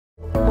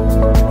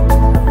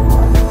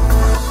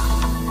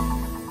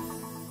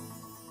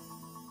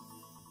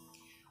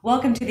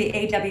Welcome to the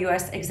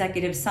AWS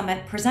Executive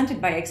Summit presented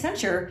by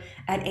Accenture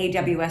at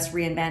AWS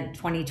reInvent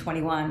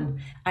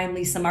 2021. I'm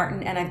Lisa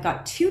Martin and I've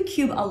got two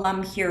CUBE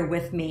alum here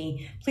with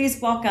me. Please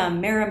welcome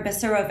Merim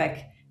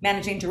Becirovic,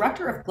 Managing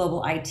Director of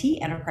Global IT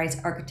Enterprise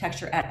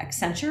Architecture at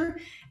Accenture,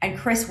 and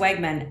Chris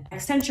Wegmann,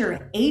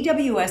 Accenture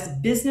AWS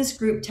Business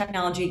Group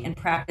Technology and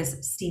Practice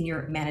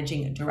Senior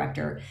Managing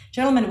Director.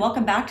 Gentlemen,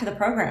 welcome back to the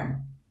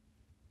program.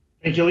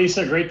 Thank you,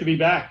 Lisa. Great to be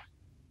back.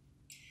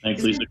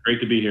 Thanks, Lisa. Great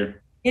to be here.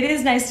 It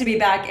is nice to be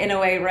back in a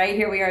way, right?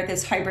 Here we are at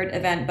this hybrid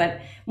event, but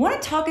I want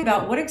to talk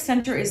about what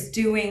Accenture is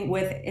doing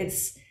with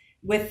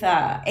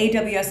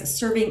AWS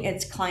serving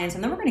its clients,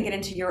 and then we're going to get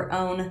into your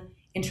own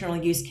internal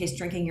use case,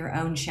 drinking your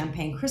own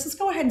champagne. Chris, let's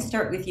go ahead and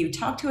start with you.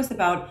 Talk to us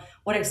about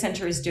what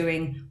Accenture is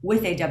doing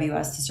with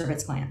AWS to serve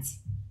its clients.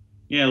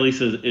 Yeah,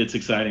 Lisa, it's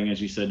exciting,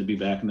 as you said, to be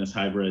back in this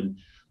hybrid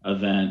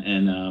event,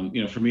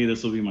 and for me,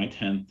 this will be my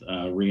 10th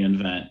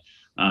reInvent,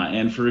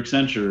 and for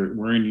Accenture,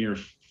 we're in year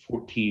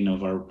 14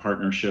 of our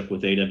partnership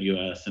with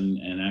AWS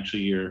and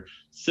actually year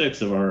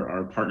 6 of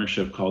our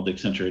partnership called the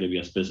Accenture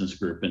AWS Business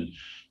Group. And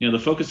the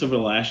focus over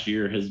the last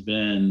year has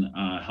been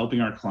helping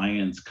our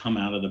clients come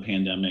out of the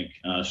pandemic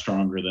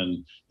stronger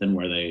than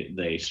where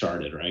they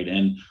started, right?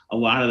 And a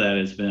lot of that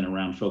has been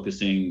around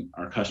focusing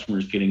our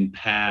customers getting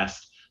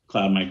past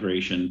cloud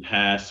migration,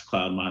 past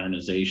cloud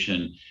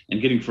modernization, and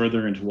getting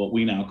further into what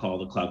we now call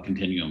the cloud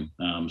continuum,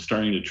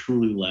 starting to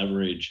truly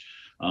leverage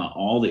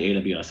all the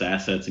AWS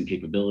assets and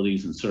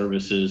capabilities and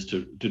services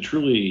to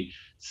truly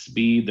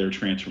speed their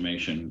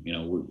transformation. A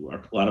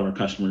lot of our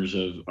customers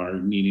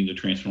are needing to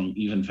transform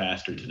even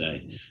faster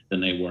today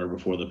than they were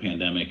before the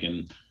pandemic.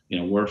 And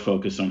we're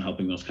focused on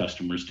helping those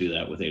customers do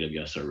that with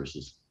AWS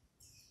services.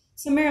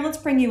 So Merim, let's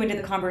bring you into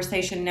the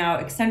conversation now.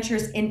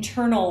 Accenture's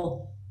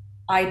internal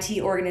IT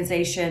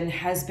organization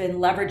has been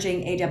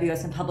leveraging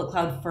AWS and public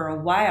cloud for a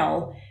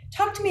while.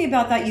 Talk to me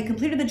about that. You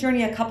completed the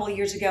journey a couple of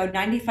years ago,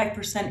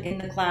 95% in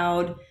the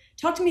cloud.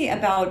 Talk to me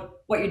about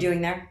what you're doing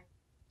there.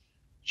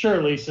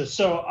 Sure, Lisa.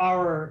 So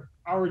our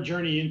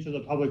journey into the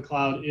public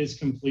cloud is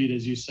complete,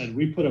 as you said.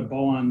 We put a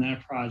bow on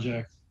that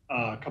project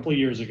a couple of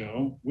years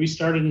ago. We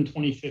started in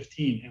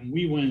 2015 and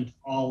we went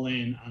all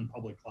in on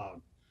public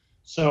cloud.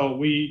 So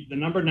the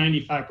number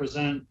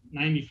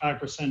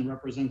 95%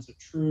 represents a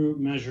true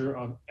measure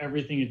of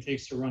everything it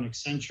takes to run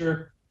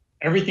Accenture.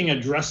 Everything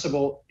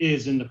addressable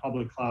is in the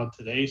public cloud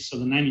today. So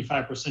the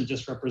 95%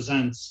 just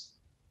represents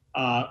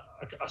a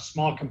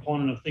small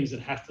component of things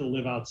that have to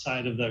live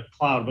outside of the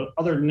cloud. But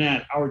other than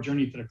that, our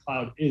journey to the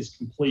cloud is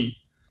complete.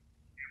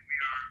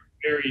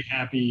 And we are very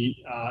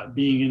happy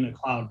being in the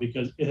cloud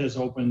because it has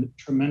opened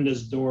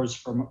tremendous doors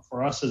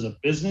for us as a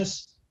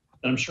business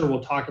that I'm sure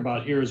we'll talk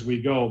about here as we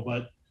go.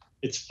 But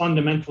it's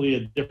fundamentally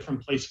a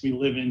different place we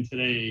live in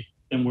today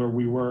than where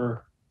we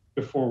were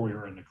before we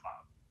were in the cloud.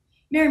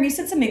 Merim, you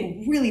said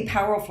something really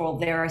powerful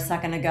there a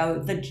second ago.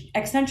 The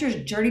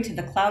Accenture's journey to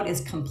the cloud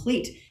is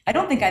complete. I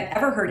don't think I've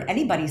ever heard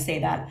anybody say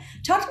that.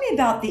 Talk to me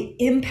about the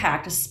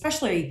impact,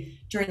 especially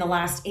during the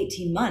last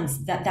 18 months,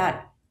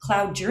 that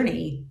cloud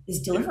journey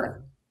is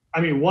delivering.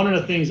 I mean, one of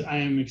the things I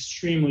am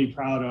extremely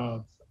proud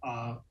of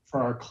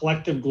for our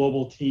collective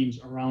global teams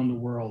around the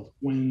world,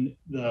 when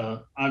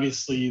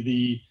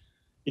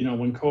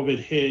when COVID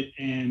hit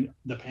and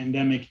the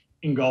pandemic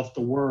engulfed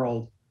the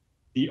world,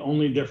 the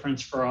only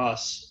difference for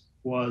us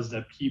was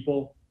that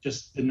people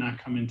just did not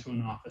come into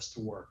an office to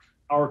work.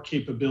 Our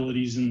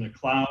capabilities in the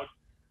cloud,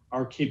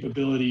 our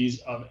capabilities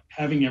of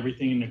having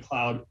everything in the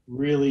cloud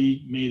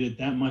really made it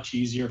that much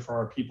easier for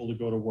our people to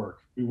go to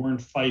work. We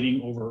weren't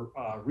fighting over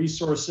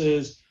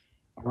resources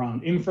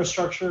around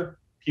infrastructure.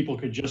 People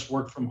could just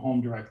work from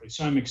home directly.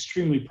 So I'm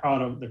extremely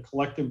proud of the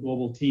collective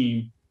global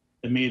team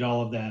that made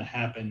all of that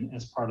happen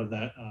as part of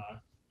that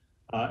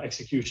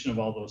execution of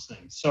all those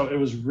things. So it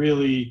was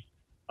really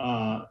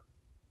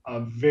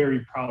a very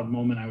proud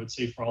moment, I would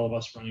say, for all of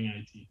us running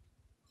IT.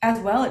 As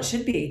well, it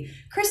should be.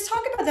 Chris,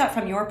 talk about that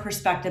from your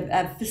perspective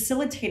of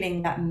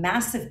facilitating that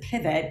massive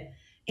pivot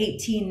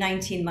 18,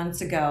 19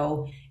 months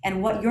ago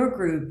and what your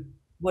group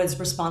was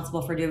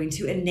responsible for doing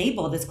to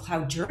enable this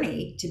cloud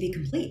journey to be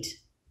complete.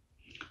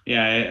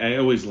 Yeah, I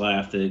always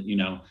laughed at,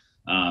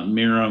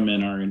 Merim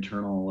and our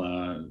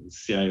internal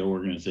CIO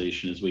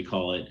organization, as we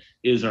call it,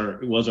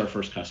 was our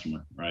first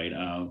customer, right?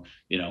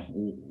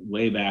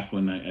 Way back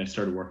when I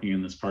started working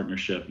in this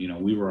partnership,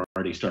 we were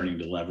already starting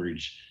to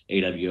leverage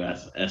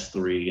AWS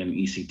S3 and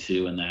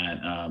EC2 and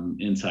that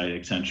inside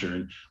Accenture,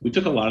 and we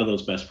took a lot of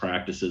those best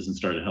practices and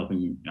started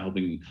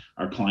helping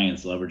our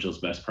clients leverage those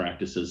best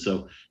practices.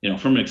 So,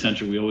 from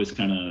Accenture, we always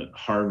kind of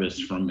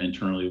harvest from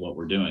internally what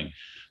we're doing.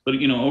 But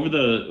over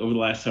the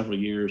last several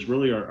years,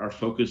 really our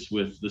focus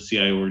with the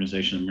CIO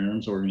organization and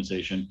Merim's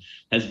organization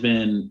has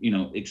been,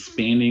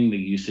 expanding the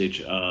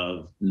usage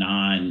of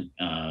IaaS,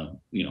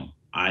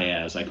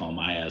 I call them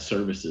IaaS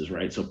services,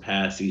 right? So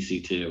PaaS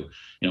EC2,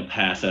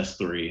 PaaS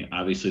S3.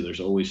 Obviously, there's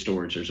always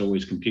storage, there's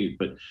always compute,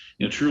 but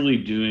truly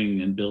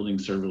doing and building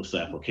serverless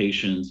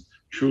applications,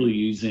 truly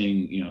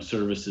using,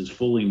 services,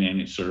 fully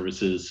managed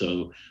services.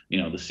 So,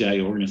 the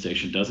CIO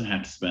organization doesn't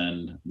have to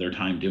spend their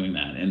time doing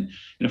that. And,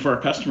 for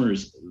our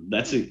customers,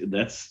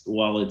 that's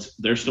while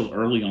they're still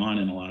early on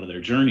in a lot of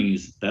their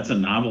journeys, that's a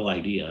novel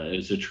idea,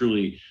 is to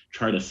truly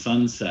try to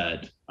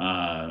sunset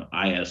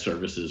IaaS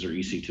services or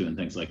EC2 and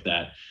things like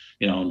that,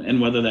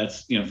 and whether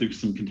that's, through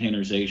some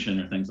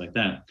containerization or things like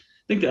that.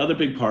 I think the other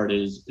big part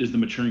is the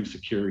maturing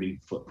security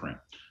footprint,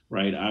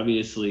 right?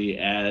 Obviously,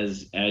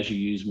 as you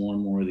use more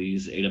and more of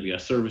these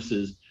AWS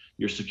services,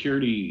 your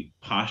security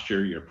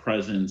posture, your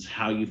presence,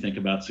 how you think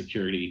about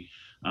security.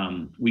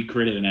 We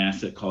created an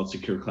asset called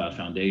Secure Cloud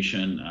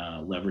Foundation,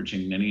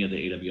 leveraging many of the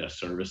AWS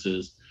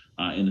services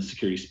in the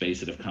security space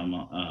that have come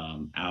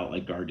out,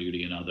 like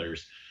GuardDuty and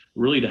others,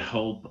 really to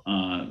help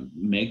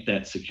make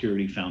that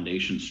security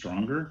foundation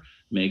stronger,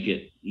 make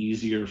it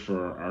easier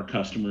for our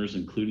customers,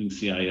 including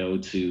CIO,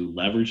 to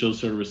leverage those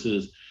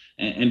services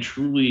and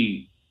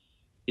truly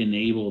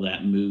enable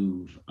that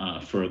move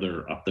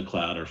further up the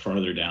cloud or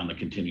farther down the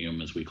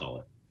continuum, as we call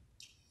it.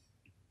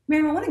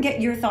 Merim, I want to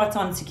get your thoughts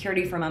on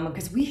security for a moment,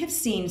 because we have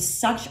seen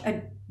such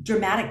a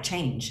dramatic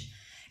change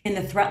in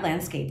the threat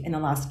landscape in the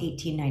last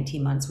 18,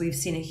 19 months. We've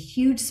seen a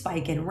huge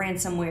spike in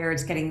ransomware.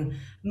 It's getting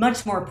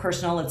much more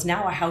personal. It's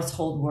now a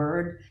household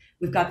word.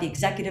 We've got the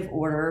executive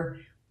order.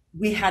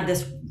 We had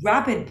this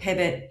rapid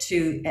pivot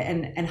to,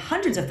 and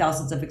hundreds of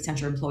thousands of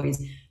Accenture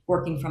employees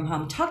working from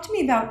home. Talk to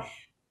me about,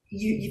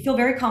 you feel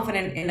very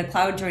confident in the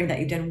cloud journey that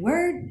you've done.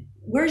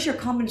 Where's your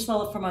confidence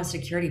level from a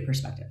security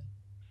perspective?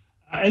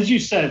 As you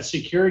said,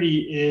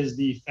 security is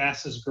the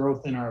fastest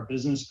growth in our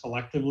business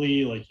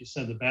collectively. Like you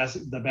said,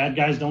 the bad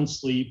guys don't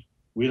sleep.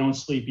 We don't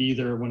sleep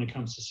either when it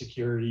comes to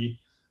security.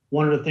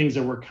 One of the things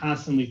that we're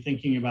constantly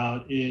thinking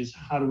about is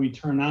how do we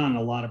turn on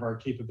a lot of our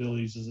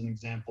capabilities, as an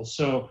example.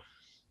 So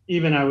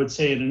even I would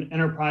say at an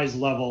enterprise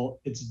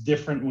level, it's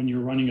different when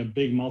you're running a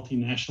big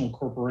multinational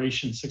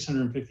corporation,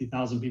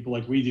 650,000 people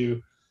like we do.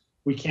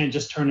 We can't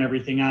just turn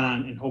everything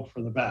on and hope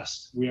for the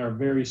best. We are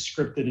very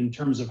scripted in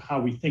terms of how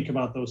we think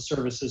about those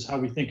services, how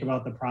we think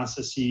about the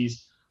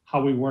processes,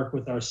 how we work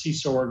with our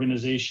CISO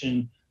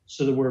organization,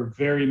 so that we're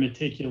very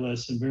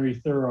meticulous and very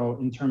thorough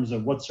in terms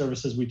of what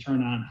services we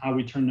turn on, how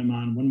we turn them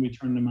on, when we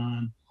turn them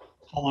on,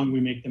 how long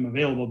we make them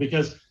available.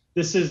 Because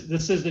this is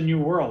the new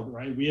world,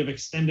 right? We have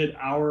extended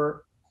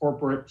our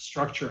corporate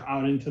structure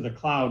out into the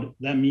cloud.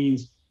 That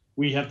means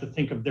we have to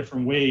think of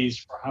different ways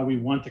for how we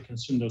want to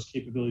consume those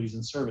capabilities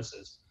and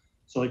services.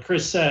 So like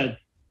Chris said,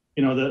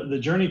 the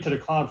journey to the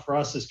cloud for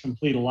us is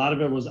complete. A lot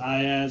of it was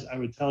IaaS. I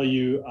would tell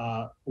you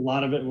a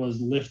lot of it was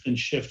lift and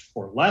shift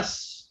for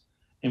less.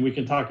 And we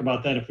can talk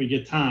about that if we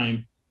get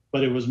time.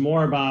 But it was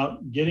more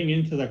about getting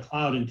into the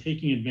cloud and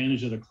taking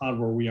advantage of the cloud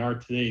where we are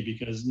today,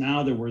 because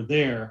now that we're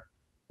there,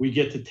 we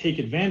get to take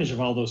advantage of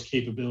all those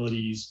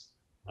capabilities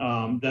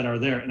that are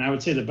there. And I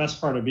would say the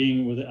best part of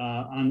being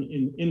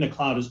in the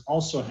cloud is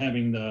also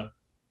having the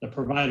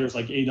providers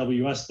like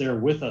AWS there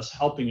with us,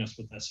 helping us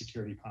with that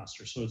security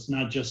posture. So it's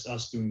not just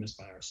us doing this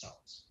by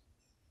ourselves.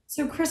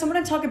 So Chris, I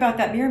want to talk about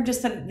that. Merim just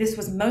said this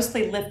was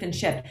mostly lift and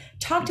shift.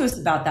 Talk to us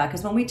about that,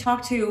 because when we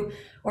talk to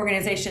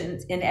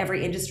organizations in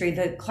every industry,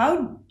 the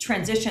cloud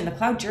transition, the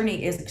cloud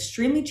journey is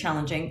extremely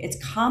challenging.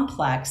 It's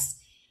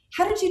complex.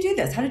 How did you do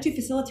this? How did you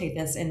facilitate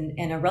this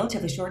in a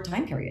relatively short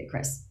time period,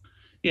 Chris?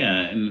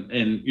 Yeah,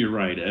 and you're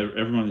right.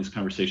 Every one of these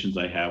conversations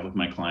I have with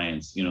my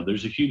clients,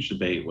 there's a huge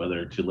debate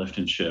whether to lift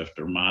and shift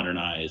or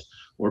modernize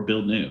or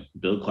build new,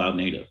 build cloud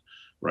native,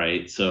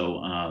 right?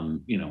 So,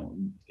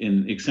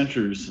 in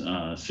Accenture's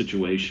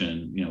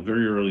situation,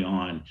 very early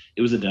on,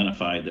 it was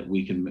identified that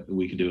we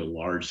could do a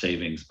large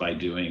savings by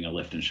doing a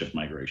lift and shift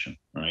migration,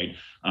 right?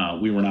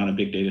 We were not a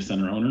big data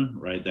center owner,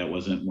 right?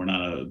 We're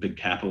not a big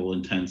capital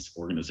intense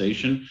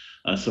organization.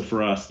 So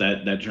for us,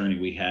 that journey,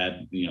 we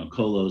had,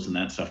 colos and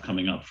that stuff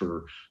coming up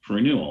for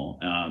renewal.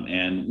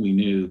 And we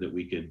knew that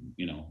we could,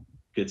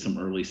 get some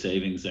early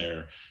savings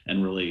there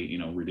and really,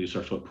 reduce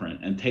our footprint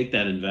and take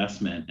that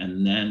investment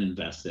and then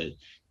invest it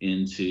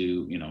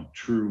into,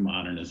 true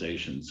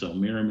modernization. So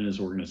Merim and his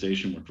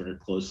organization worked very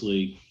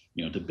closely,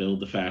 to build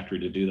the factory,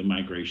 to do the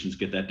migrations,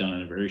 get that done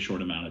in a very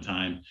short amount of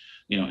time,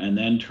 and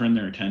then turn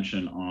their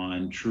attention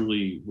on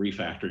truly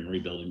refactoring,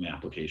 rebuilding the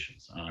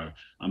applications.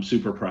 I'm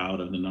super proud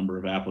of the number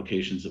of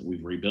applications that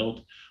we've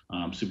rebuilt.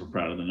 I'm super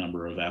proud of the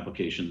number of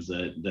applications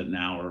that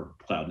now are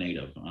cloud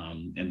native.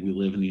 And we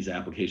live in these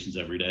applications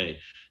every day.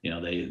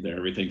 They're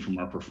everything from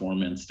our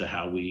performance to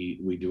how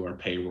we do our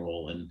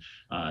payroll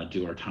and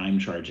do our time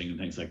charging and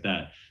things like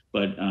that.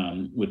 But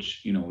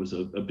which was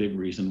a big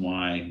reason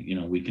why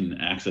we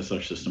can access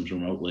our systems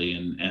remotely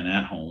and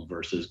at home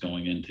versus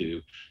going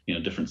into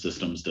different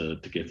systems to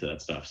get to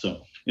that stuff.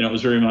 So it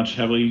was very much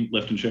heavily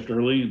lift and shift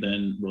early,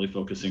 then really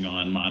focusing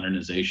on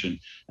modernization.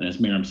 And as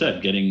Merim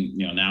said, getting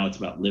now it's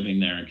about living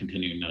there and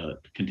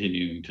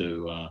continuing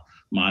to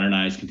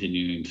modernize,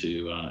 continuing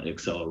to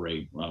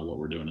accelerate what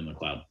we're doing in the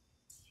cloud.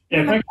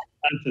 Yeah, if I can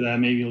add to that,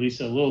 maybe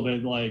Lisa, a little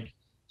bit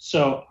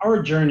so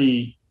our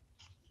journey.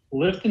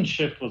 Lift and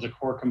shift was a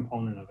core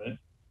component of it.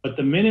 But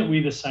the minute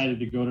we decided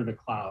to go to the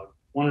cloud,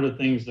 one of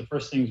the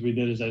first things we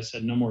did is I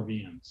said, no more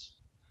VMs.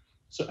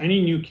 So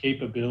any new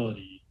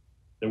capability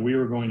that we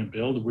were going to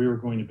build, we were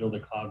going to build a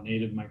cloud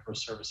native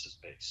microservices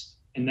based.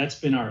 And that's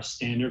been our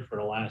standard for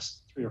the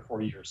last 3 or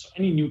 4 years. So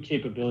any new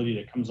capability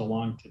that comes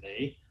along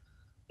today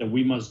that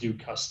we must do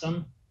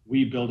custom,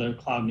 we build a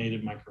cloud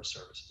native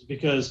microservices.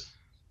 Because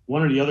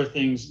one of the other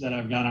things that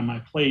I've got on my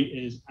plate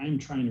is I'm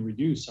trying to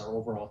reduce our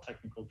overall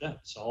technical debt.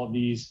 So all of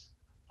these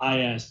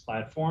IaaS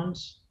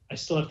platforms, I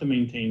still have to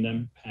maintain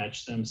them,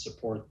 patch them,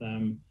 support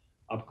them,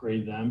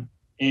 upgrade them.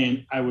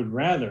 And I would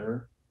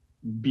rather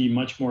be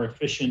much more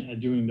efficient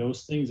at doing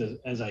those things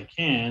as I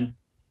can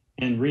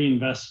and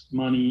reinvest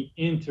money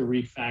into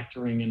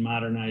refactoring and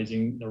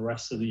modernizing the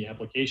rest of the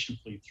application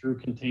fleet through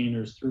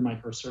containers, through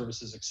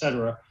microservices, et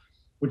cetera,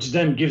 which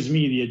then gives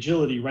me the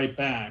agility right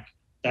back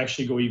to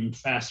actually go even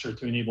faster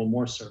to enable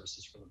more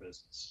services for the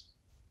business.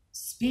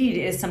 Speed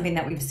is something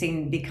that we've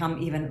seen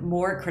become even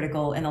more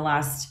critical in the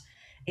last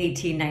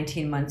 18,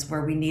 19 months,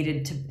 where we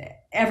needed to,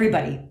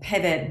 everybody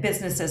pivot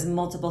businesses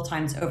multiple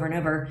times over and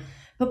over.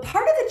 But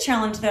part of the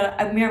challenge that,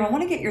 Merim, I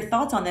want to get your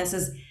thoughts on this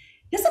is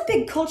a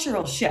big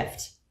cultural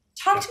shift.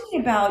 Talk to me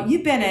about,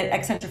 you've been at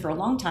Accenture for a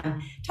long time.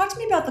 Talk to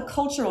me about the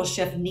cultural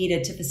shift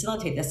needed to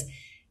facilitate this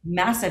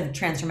massive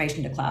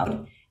transformation to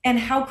cloud and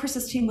how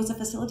Chris's team was a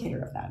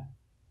facilitator of that.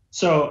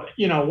 So,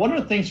 one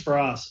of the things for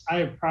us, I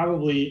have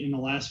probably in the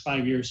last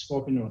 5 years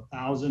spoken to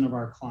 1,000 of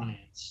our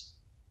clients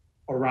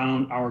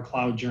around our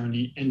cloud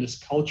journey, and this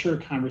culture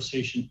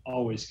conversation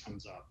always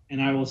comes up.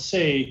 And I will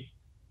say,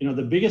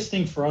 the biggest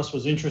thing for us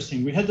was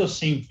interesting. We had those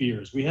same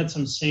fears. We had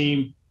some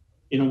same,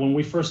 when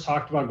we first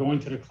talked about going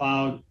to the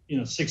cloud,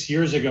 6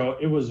 years ago,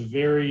 it was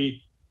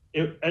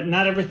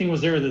not everything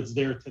was there that's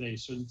there today.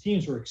 So the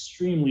teams were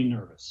extremely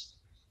nervous,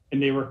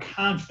 and they were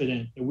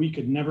confident that we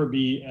could never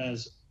be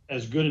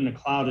as good in the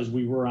cloud as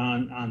we were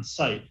on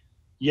site.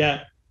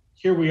 Yet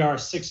here we are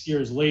 6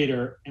 years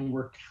later, and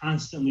we're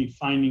constantly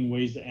finding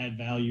ways to add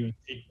value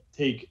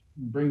and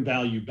bring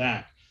value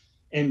back.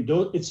 And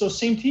it's those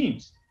same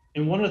teams.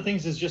 And one of the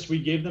things is just we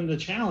gave them the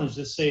challenge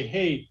to say,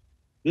 hey,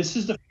 this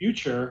is the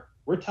future.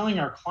 We're telling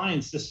our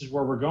clients this is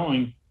where we're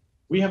going.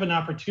 We have an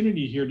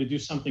opportunity here to do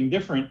something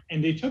different.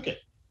 And they took it.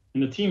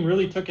 And the team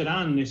really took it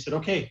on, and they said,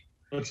 okay,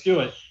 let's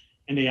do it.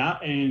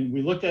 And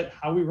we looked at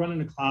how we run in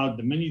the cloud,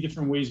 the many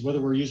different ways,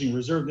 whether we're using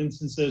reserved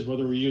instances,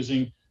 whether we're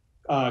using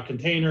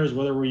containers,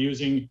 whether we're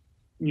using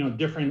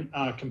different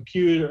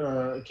compute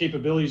or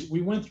capabilities.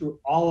 We went through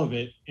all of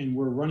it, and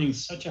we're running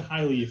such a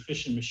highly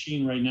efficient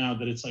machine right now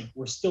that it's like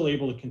we're still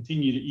able to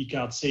continue to eke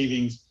out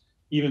savings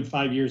even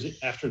 5 years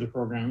after the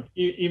program,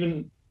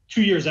 even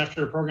 2 years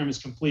after the program is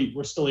complete,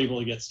 we're still able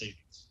to get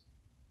savings.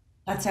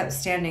 That's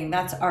outstanding.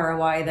 That's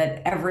ROI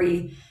that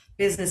every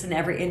business in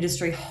every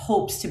industry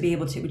hopes to be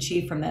able to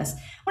achieve from this.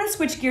 I want to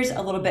switch gears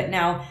a little bit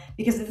now,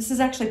 because this is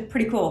actually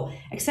pretty cool.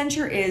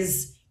 Accenture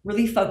is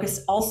really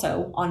focused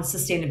also on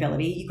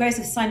sustainability. You guys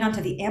have signed on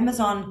to the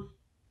Amazon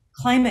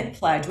Climate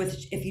Pledge,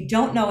 which, if you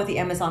don't know what the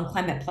Amazon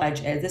Climate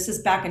Pledge is, this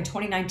is back in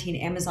 2019,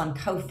 Amazon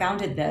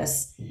co-founded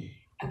this,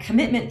 a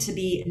commitment to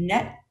be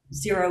net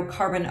zero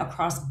carbon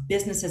across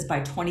businesses by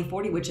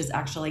 2040, which is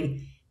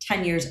actually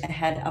 10 years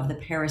ahead of the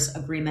Paris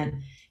Agreement.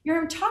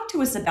 Merim, talk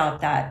to us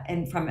about that,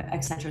 and from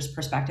Accenture's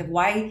perspective,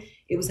 why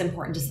it was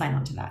important to sign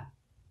on to that.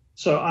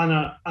 So on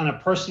a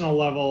personal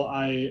level,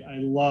 I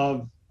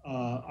love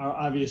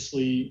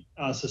obviously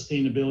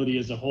sustainability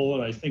as a whole.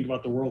 I think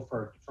about the world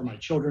for my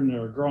children that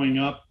are growing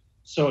up.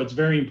 So it's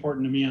very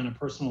important to me on a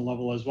personal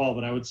level as well.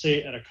 But I would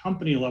say at a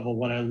company level,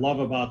 what I love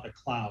about the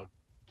cloud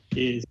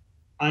is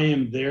I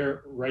am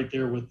right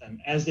there with them.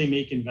 As they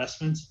make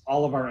investments,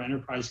 all of our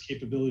enterprise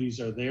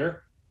capabilities are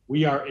there.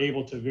 We are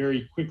able to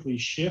very quickly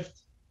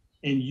shift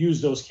and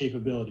use those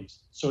capabilities.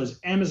 So as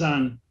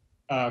Amazon,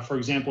 for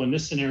example, in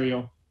this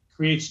scenario,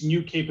 creates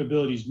new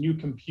capabilities, new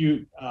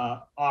compute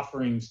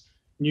offerings,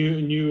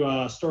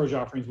 new storage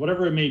offerings,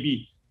 whatever it may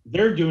be,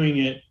 they're doing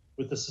it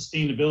with a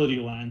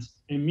sustainability lens.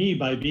 And me,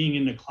 by being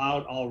in the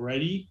cloud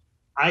already,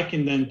 I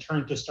can then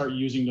turn to start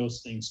using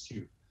those things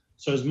too.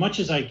 So as much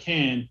as I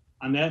can,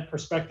 on that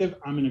perspective,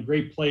 I'm in a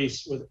great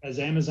place as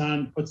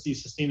Amazon puts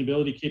these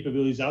sustainability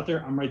capabilities out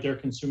there, I'm right there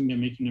consuming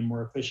them, making them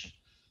more efficient.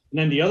 And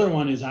then the other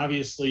one is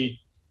obviously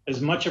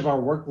as much of our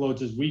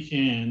workloads as we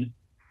can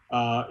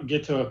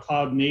get to a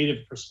cloud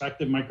native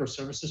perspective,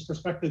 microservices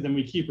perspective, then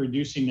we keep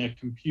reducing that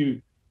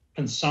compute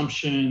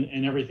consumption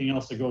and everything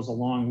else that goes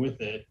along with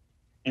it.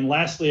 And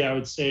lastly, I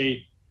would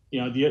say,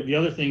 the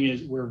other thing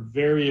is we're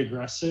very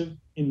aggressive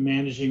in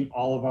managing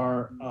all of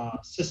our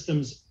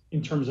systems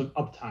in terms of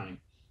uptime.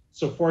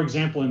 So for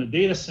example, in a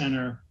data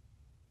center,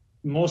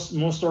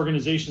 most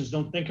organizations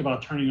don't think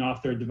about turning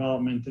off their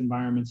development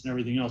environments and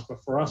everything else.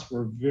 But for us,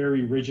 we're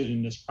very rigid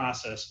in this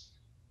process.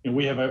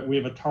 We have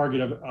a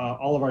target of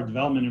all of our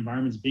development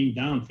environments being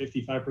down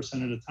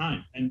 55% of the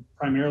time. And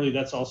primarily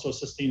that's also a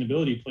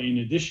sustainability play in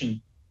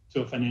addition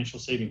to a financial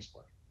savings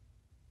play.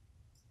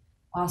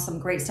 Awesome,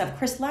 great stuff.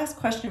 Chris, last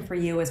question for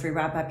you as we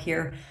wrap up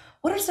here.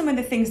 What are some of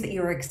the things that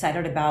you're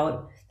excited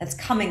about that's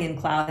coming in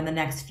cloud in the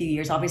next few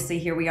years? Obviously,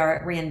 here we are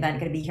at reInvent, going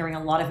to be hearing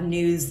a lot of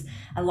news,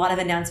 a lot of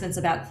announcements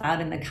about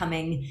cloud in the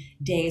coming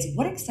days.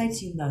 What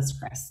excites you most,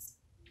 Chris?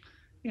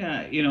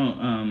 Yeah,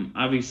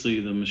 obviously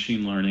the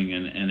machine learning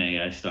and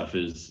AI stuff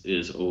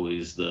is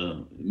always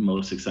the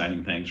most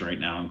exciting things right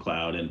now in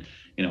cloud, and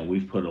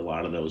we've put a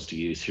lot of those to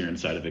use here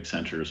inside of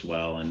Accenture as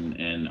well,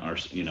 and our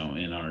in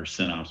our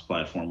SynOps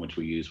platform, which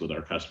we use with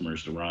our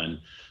customers to run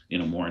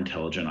more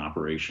intelligent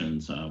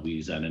operations. We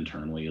use that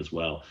internally as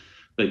well.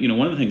 But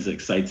one of the things that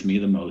excites me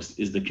the most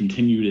is the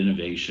continued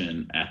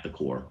innovation at the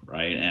core,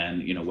 right?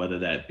 And whether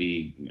that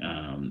be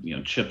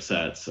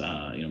chipsets,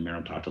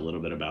 Merim talked a little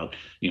bit about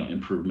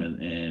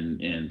improvement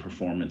in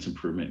performance,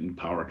 improvement in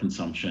power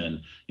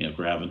consumption,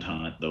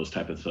 graviton, those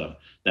type of stuff.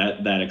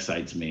 That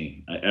excites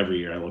me. Every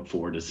year I look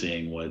forward to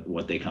seeing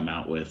what they come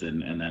out with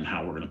and then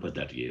how we're going to put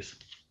that to use.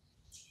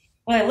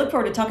 Well, I look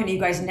forward to talking to you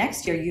guys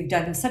next year. You've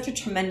done such a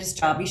tremendous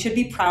job. You should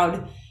be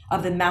proud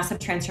of the massive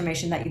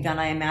transformation that you've done.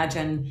 I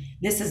imagine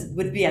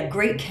would be a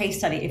great case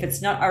study. If it's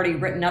not already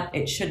written up,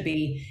 it should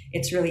be.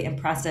 It's really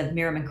impressive.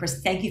 Merim and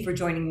Chris, thank you for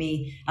joining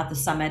me at the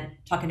summit,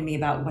 talking to me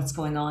about what's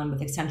going on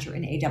with Accenture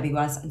and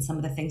AWS and some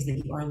of the things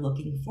that you are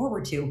looking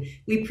forward to.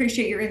 We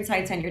appreciate your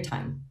insights and your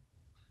time.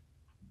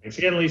 Thanks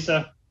again,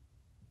 Lisa.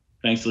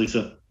 Thanks,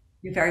 Lisa.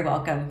 You're very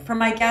welcome. For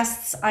my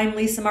guests, I'm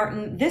Lisa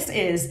Martin. This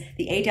is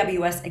the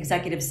AWS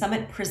Executive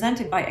Summit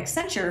presented by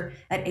Accenture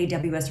at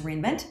AWS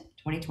reInvent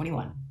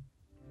 2021.